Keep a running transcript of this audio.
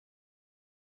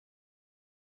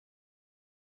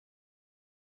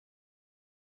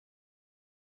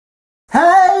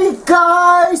Hey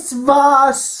guys,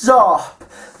 what's up?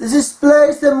 This is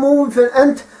Blaze the Movie Fan,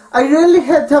 and I really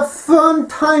had a fun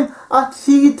time at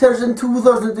theaters in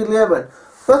 2011.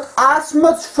 But as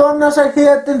much fun as I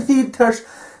had in theaters,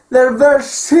 there were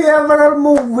several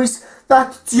movies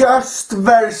that just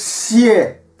were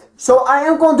shit. So I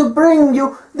am going to bring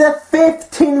you the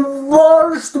 15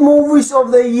 worst movies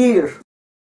of the year.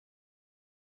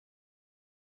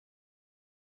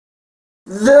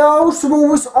 Those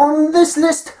movies on this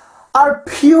list are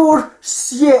pure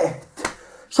shit.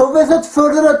 So without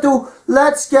further ado,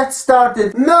 let's get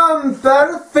started.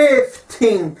 Number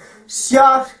 15,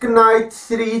 Shark Night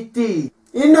 3D.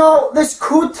 You know, this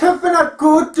could have been a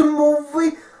good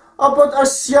movie about a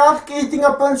shark eating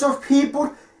a bunch of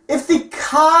people if the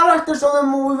characters of the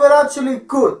movie were actually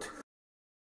good.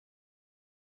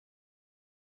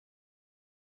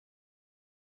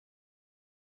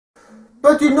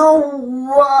 But you know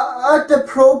what the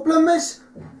problem is?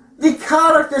 The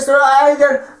characters are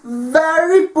either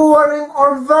very boring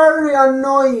or very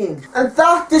annoying. And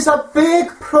that is a big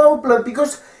problem,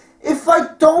 because if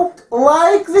I don't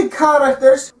like the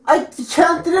characters, I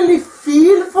can't really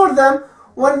feel for them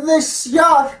when the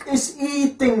shark is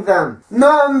eating them.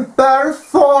 Number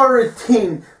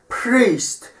 14,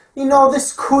 Priest. You know,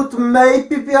 this could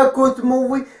maybe be a good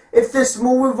movie if this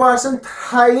movie wasn't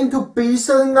trying to be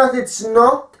something that it's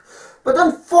not. But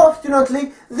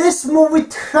unfortunately, this movie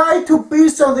tried to be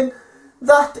something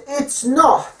that it's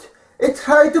not. It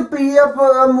tried to be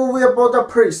a movie about a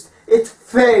priest. It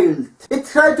failed. It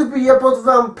tried to be about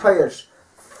vampires.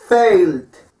 Failed.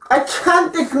 I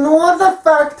can't ignore the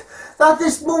fact that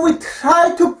this movie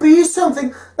tried to be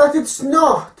something that it's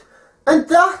not. And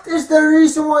that is the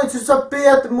reason why it is a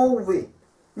bad movie.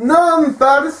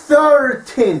 Number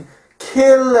 13,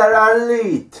 Killer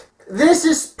Elite. This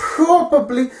is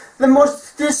probably the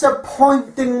most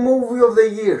disappointing movie of the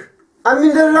year. I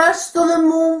mean, the rest of the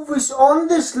movies on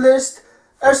this list,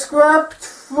 except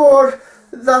for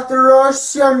that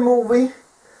Russian movie,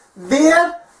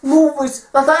 they're movies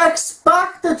that I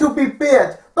expected to be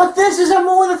bad. But this is a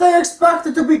movie that I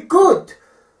expected to be good.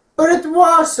 But it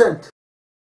wasn't.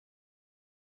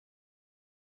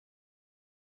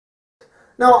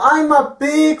 Now, I'm a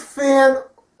big fan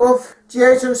of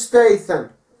Jason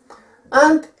Statham,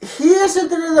 and he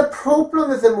isn't really the problem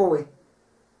with the movie.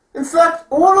 In fact,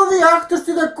 all of the actors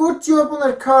did a good job on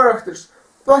their characters,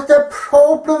 but the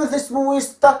problem with this movie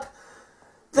is that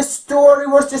the story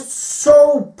was just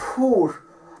so poor.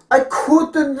 I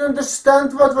couldn't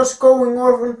understand what was going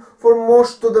on for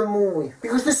most of the movie,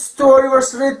 because the story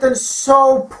was written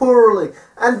so poorly,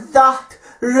 and that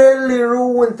really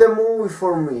ruined the movie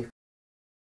for me.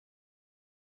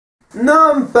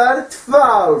 Number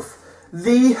 12,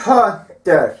 The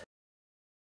Hunter.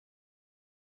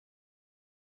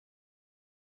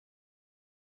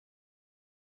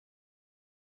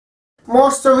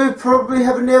 Most of you probably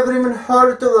have never even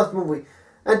heard of that movie,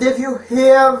 and if you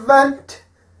haven't,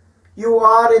 you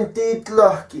are indeed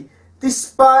lucky.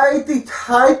 Despite the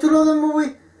title of the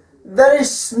movie, there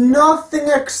is nothing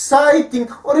exciting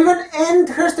or even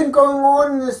interesting going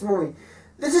on in this movie.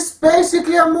 This is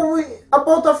basically a movie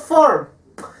about a farm,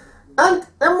 and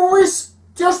the movie is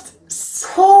just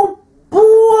so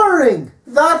boring.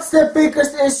 That's the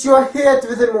biggest issue I had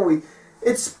with the movie.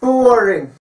 It's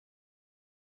boring.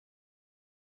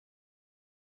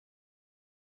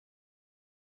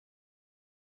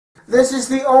 This is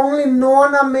the only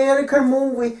non-American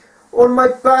movie on my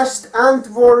best and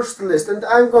worst list, and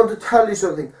I'm going to tell you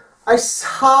something. I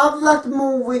saw that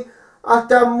movie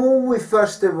at a movie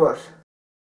festival.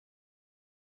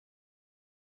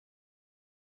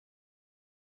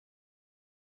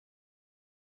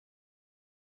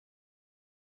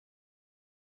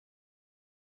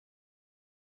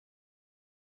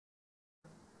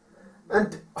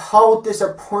 And how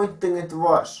disappointing it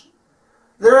was.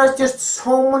 There are just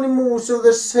so many movies of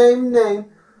the same name,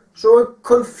 so I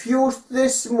confused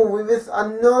this movie with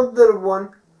another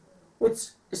one, which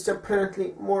is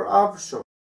apparently more awesome.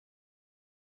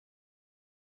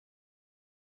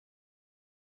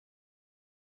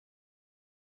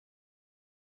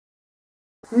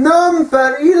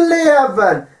 Number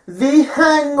 11, The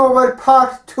Hangover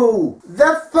Part 2.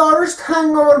 The first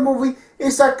Hangover movie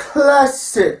is a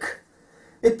classic.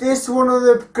 It is one of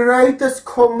the greatest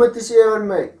comedies ever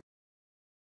made.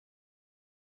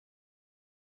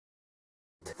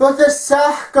 But the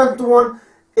second one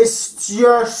is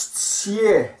just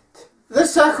shit. The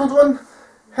second one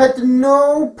had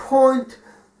no point,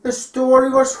 the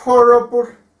story was horrible,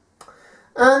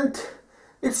 and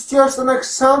it's just an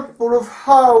example of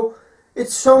how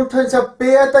it's sometimes a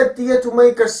bad idea to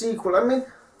make a sequel. I mean,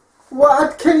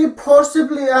 What can you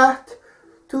possibly add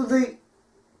to the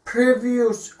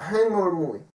previous Hangover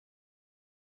movie?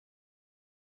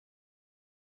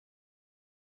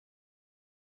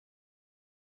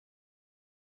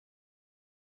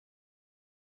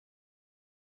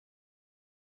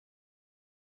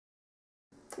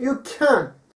 You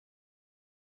can.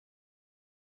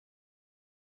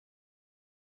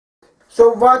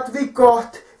 So what we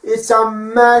got is a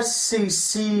messy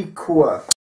sequel.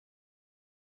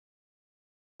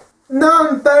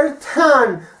 Number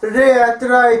 10, Red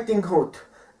Riding Hood.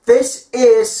 This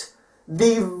is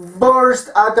the worst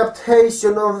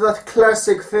adaptation of that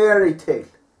classic fairy tale.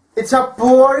 It's a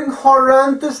boring,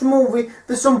 horrendous movie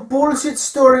with some bullshit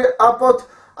story about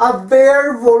a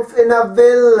werewolf in a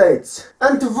village.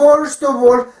 And worst of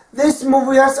all, this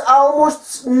movie has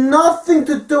almost nothing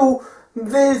to do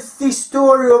with the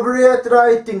story of Red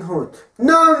Riding Hood.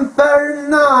 Number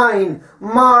 9,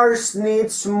 Mars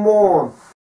Needs Mom.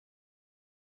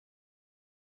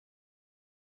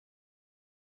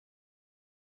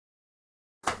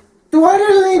 Do I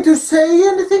really need to say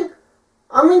anything?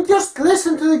 I mean, just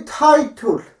listen to the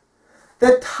title.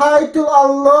 The title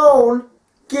alone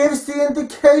gives the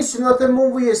indication that the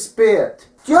movie is bad.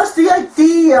 Just the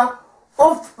idea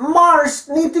of Mars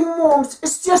needing moms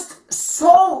is just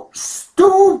so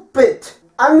stupid.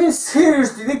 I mean,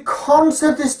 seriously, the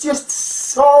concept is just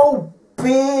so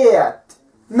bad.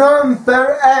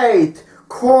 Number 8,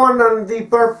 Conan the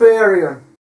Barbarian.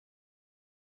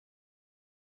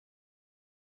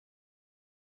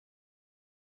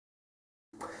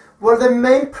 Well, the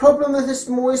main problem with this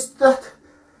movie is that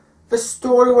the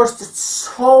story was just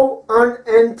so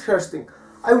uninteresting.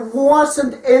 I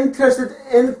wasn't interested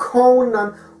in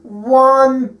Conan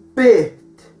one bit.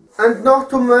 And not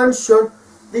to mention,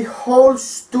 the whole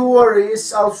story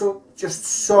is also just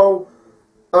so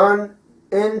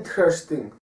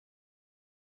uninteresting.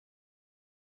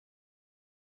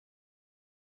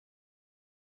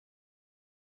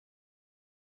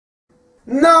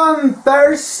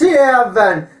 Number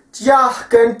 7,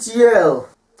 Jack and Jill.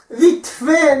 The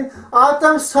twin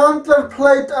Adam Sandler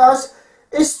played as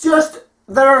is just,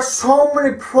 there are so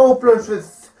many problems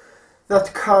with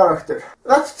that character.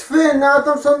 That twin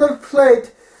Adam Sandler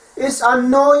played is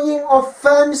annoying,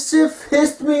 offensive,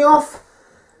 pissed me off.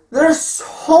 There are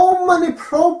so many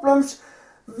problems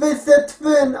with the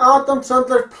twin Adam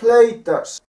Sandler played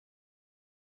as.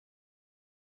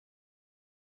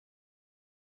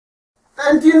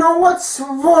 And you know what's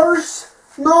worse?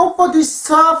 Nobody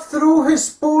saw through his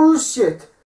bullshit.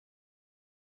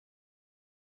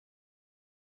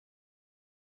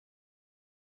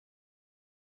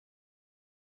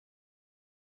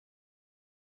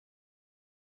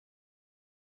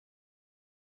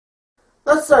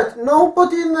 That's right,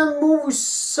 nobody in the movie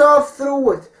saw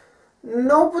through it.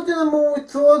 Nobody in the movie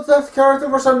thought that character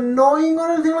was annoying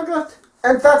or anything like that.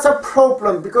 And that's a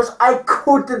problem, because I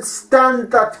couldn't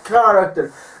stand that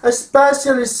character.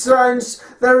 Especially since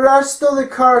the rest of the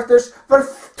characters were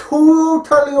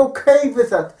totally okay with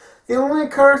that. The only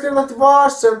character that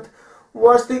wasn't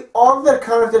was the other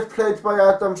character played by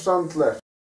Adam Sandler.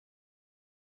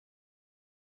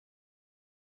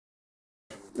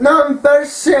 Number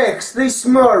 6, The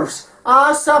Smurfs.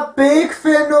 As a big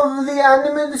fan of the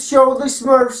animated show The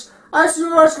Smurfs, I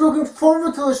was looking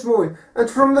forward to this movie, and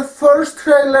from the first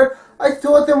trailer I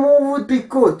thought the movie would be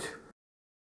good.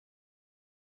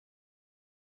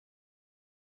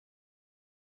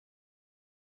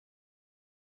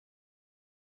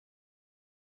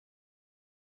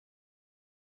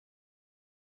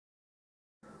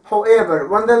 However,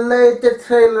 when the later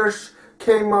trailers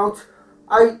came out,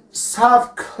 I saw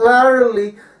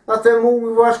clearly that the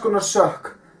movie was gonna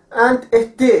suck. And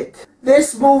it did.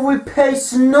 This movie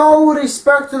pays no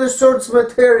respect to the source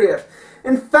material.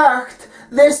 In fact,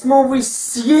 this movie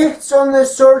shits on the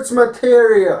source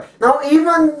material. Now,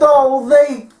 even though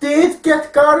they did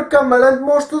get Gargamel and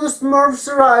most of the Smurfs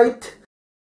right,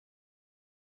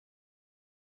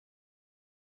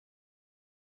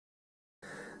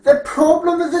 the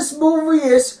problem with this movie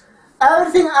is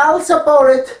everything else about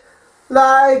it,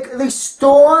 like the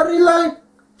storyline,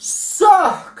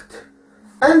 sucked.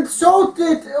 And so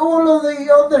did all of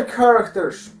the other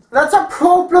characters. That's a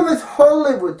problem with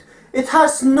Hollywood. It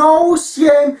has no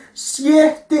shame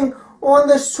shitting on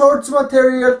the source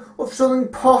material of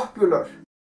something popular.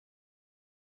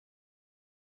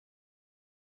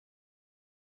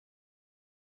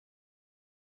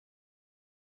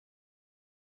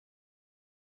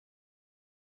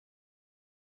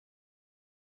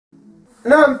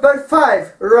 Number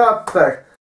 5, Rubber.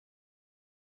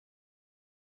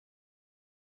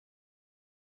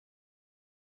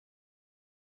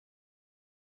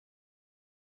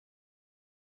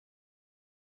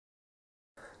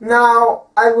 Now,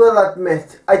 I will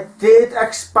admit, I did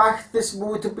expect this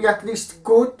movie to be at least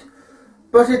good,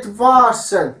 but it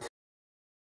wasn't.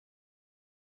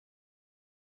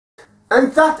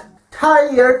 And that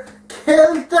tire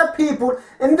killed the people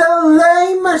in the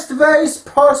lamest ways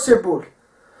possible.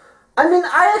 I mean,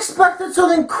 I expected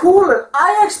something cooler.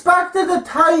 I expected the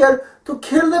tire to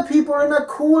kill the people in a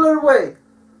cooler way.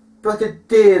 But it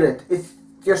didn't. It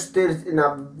just did it in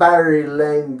a very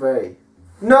lame way.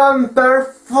 Number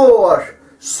 4,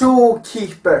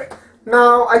 Zookeeper.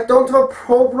 Now, I don't have a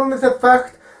problem with the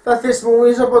fact that this movie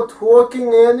is about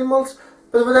talking animals,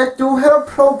 but what I do have a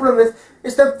problem with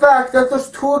is the fact that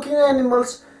those talking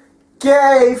animals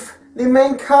gave the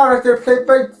main character, played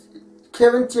by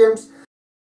Kevin James,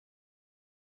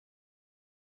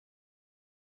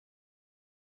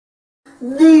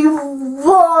 the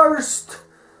worst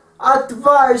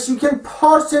advice you can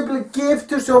possibly give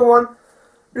to someone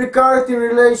regarding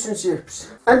relationships.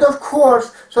 And of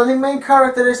course, so the main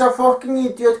character is a fucking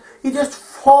idiot. He just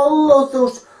followed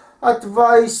those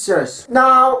advices.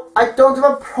 Now, I don't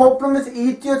have a problem with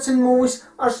idiots in movies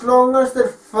as long as they're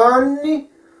funny,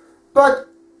 but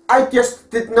I just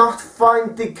did not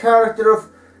find the character of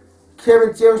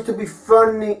Kevin James to be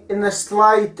funny in the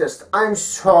slightest. I'm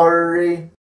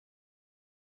sorry.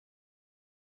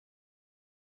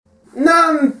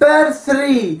 Number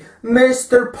 3,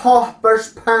 Mr.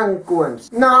 Popper's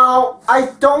Penguins. Now,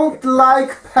 I don't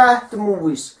like pet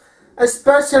movies,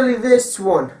 especially this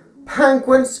one.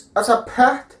 Penguins as a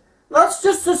pet? That's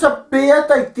just such a bad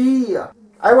idea.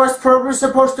 I was probably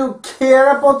supposed to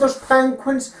care about those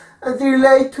penguins and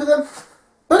relate to them,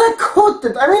 but I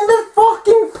couldn't. I mean, they're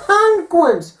fucking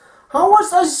penguins. How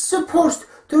was I supposed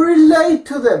to relate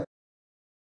to them?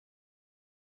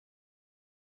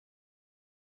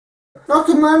 Not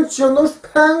to mention, those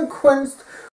penguins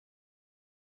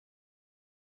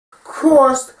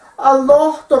caused a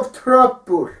lot of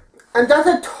trouble. And at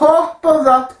the top of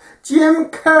that, Jim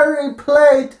Carrey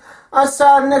played as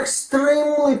an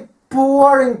extremely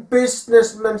boring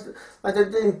businessman that I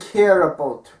didn't care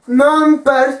about.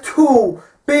 Number 2,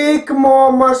 Big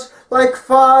Mamas Like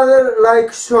Father,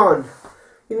 Like Son.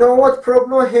 You know what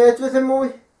problem I had with the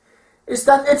movie? Is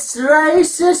that it's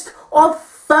racist,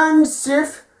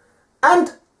 offensive,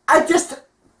 and I just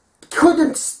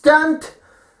couldn't stand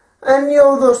any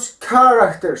of those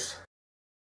characters.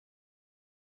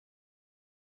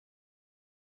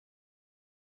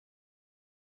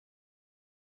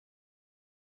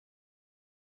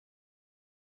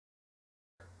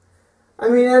 I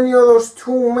mean, any of those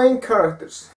 2 main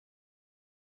characters.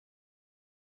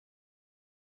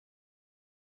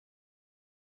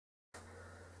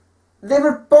 They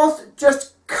were both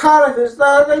just characters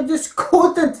that I just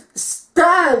couldn't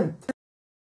stand.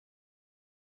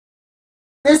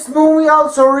 This movie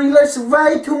also relies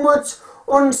way too much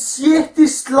on shitty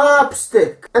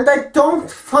slapstick, and I don't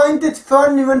find it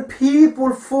funny when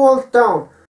people fall down.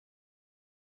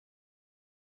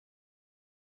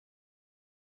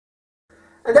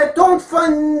 And I don't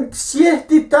find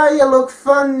shitty dialogue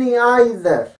funny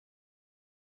either.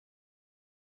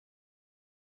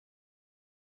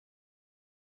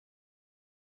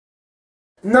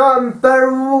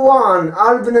 Number 1,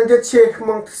 Alvin and the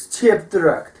Chipmunks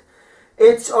Shipwrecked.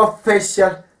 It's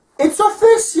official. It's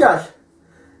official!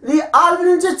 The Alvin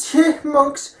and the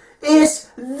Chipmunks is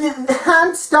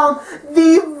hands down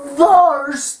the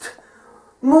worst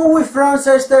movie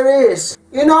franchise there is.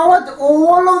 You know what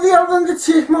all of the Alvin and the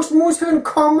Chipmunks movies have in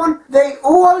common? They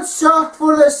all suck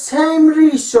for the same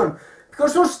reason.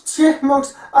 Because those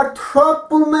chipmunks are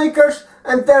troublemakers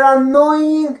and they're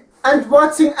annoying. And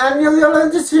watching any of the Alvin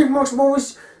and the Chipmunks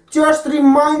movies just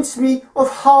reminds me of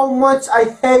how much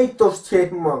I hate those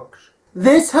chipmunks.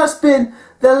 This has been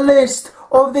the list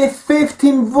of the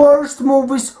 15 worst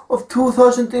movies of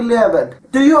 2011.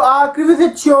 Do you agree with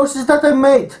the choices that I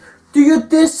made? Do you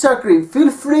disagree?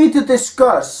 Feel free to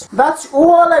discuss. That's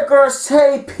all I gotta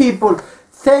say, people.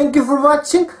 Thank you for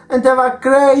watching and have a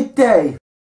great day.